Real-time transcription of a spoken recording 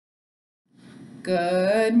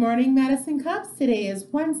Good morning, Madison Cubs. Today is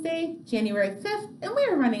Wednesday, January 5th, and we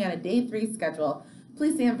are running on a day 3 schedule.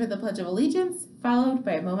 Please stand for the Pledge of Allegiance, followed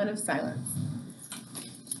by a moment of silence.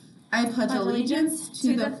 I pledge allegiance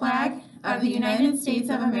to the flag of the United States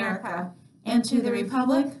of America and to the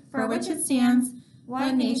republic for which it stands,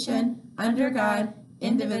 one nation, under God,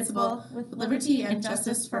 indivisible, with liberty and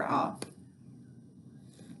justice for all.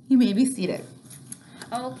 You may be seated.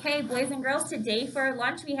 Okay, boys and girls, today for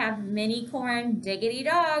lunch we have mini corn diggity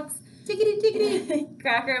dogs, Diggity, diggity.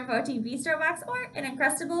 cracker and protein bistro box, or an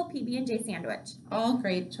Uncrustable PB&J sandwich. All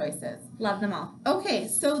great choices. Love them all. Okay,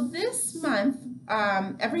 so this month,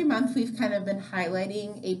 every month we've kind of been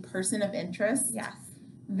highlighting a person of interest Yes.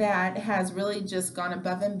 that has really just gone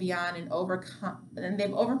above and beyond and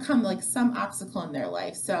they've overcome like some obstacle in their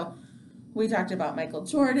life. So we talked about Michael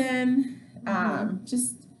Jordan,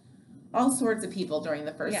 just all sorts of people during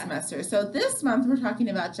the first semester. So this month we're talking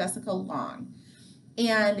about Jessica Long.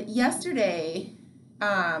 And yesterday,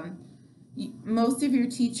 most of your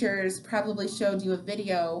teachers probably showed you a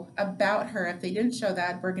video about her. If they didn't show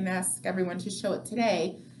that, we're going to ask everyone to show it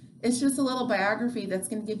today. It's just a little biography that's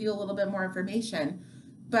going to give you a little bit more information.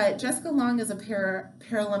 But Jessica Long is a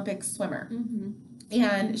Paralympic swimmer.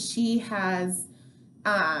 And she has,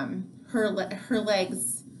 her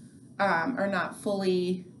legs are not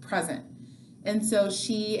fully present. And so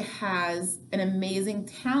she has an amazing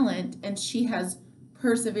talent, and she has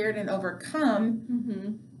persevered and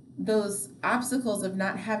overcome those obstacles of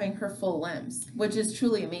not having her full limbs, which is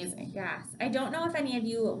truly amazing. Yes. I don't know if any of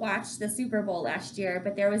you watched the Super Bowl last year,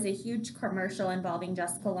 but there was a huge commercial involving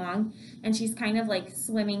Jessica Long, and she's kind of like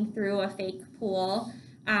swimming through a fake pool,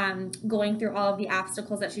 going through all of the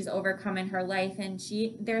obstacles that she's overcome in her life. And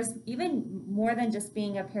there's even more than just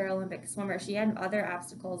being a Paralympic swimmer. She had other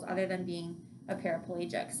obstacles other than being a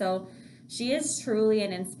paraplegic. So she is truly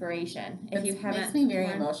an inspiration. If you haven't, makes me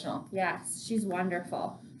very emotional. Yes, she's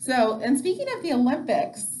wonderful. So, and speaking of the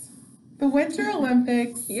Olympics, the Winter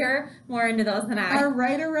Olympics You're more into those than I are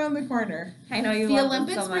right around the corner. I know you The love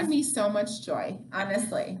Olympics them so bring much. me so much joy,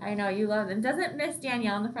 honestly. I know you love them. Doesn't Miss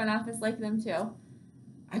Danielle in the front office like them too?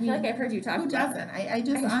 I feel like I've heard you talk Who about doesn't? I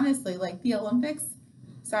just honestly, like the Olympics,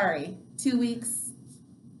 sorry, 2 weeks,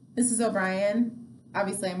 Mrs. O'Brien,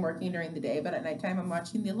 obviously I'm working during the day, but at nighttime I'm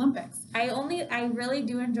watching the Olympics. I really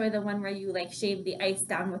do enjoy the one where you like shave the ice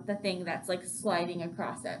down with the thing that's like sliding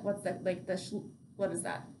across it. What's that, like what is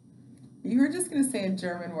that? You were just going to say a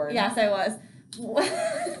German word. Yes, I was.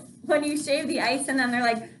 When you shave the ice and then they're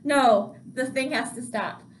like, no, the thing has to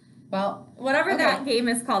stop. Well, Whatever that game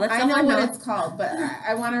is called. If I know someone what knows. it's called, but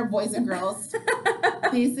I want our boys and girls.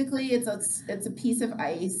 Basically, it's a piece of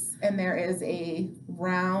ice, and there is a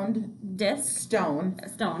round Disc? stone,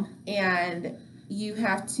 and you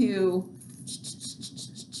have to.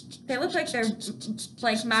 They look like they're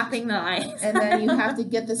like mopping the ice. And then you have to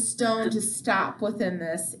get the stone to stop within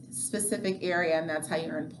this specific area, and that's how you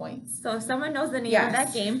earn points. So if someone knows the name Yes. of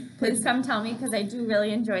that game, please come tell me because I do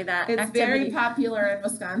really enjoy that It's activity. very popular in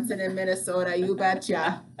Wisconsin and Minnesota, you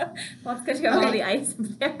betcha. Well, it's because you have all the ice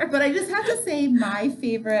there. But I just have to say my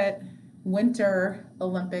favorite winter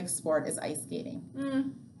Olympic sport is ice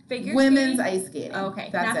skating. Figure Women's skating? ice skating. Okay,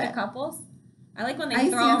 That's not it. the couples. I like when they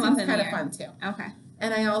Ice throw them up dancing's in kind the of air. fun too. Okay,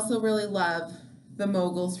 And I also really love the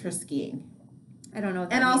moguls for skiing. I don't know what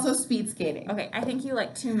that And means. also speed skating. Okay, I think you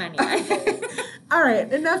like too many. All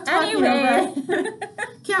right, enough talking Anyway. over.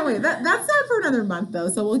 Can't wait. That's not for another month though,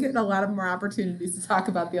 so we'll get a lot of more opportunities to talk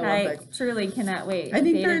about the I Olympics. truly cannot wait. I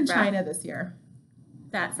think they're in Bated breath. China this year.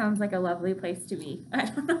 That sounds like a lovely place to be. I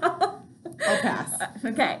don't know. I'll pass.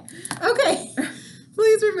 Okay. Okay.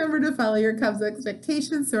 Please remember to follow your Cubs'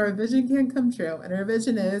 expectations so our vision can come true. And our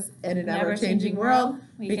vision is, in an ever-changing world,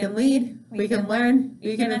 we can lead, we can learn,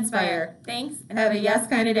 we can inspire. Thanks, and Have a yes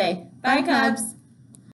kind of day. Bye, Cubs.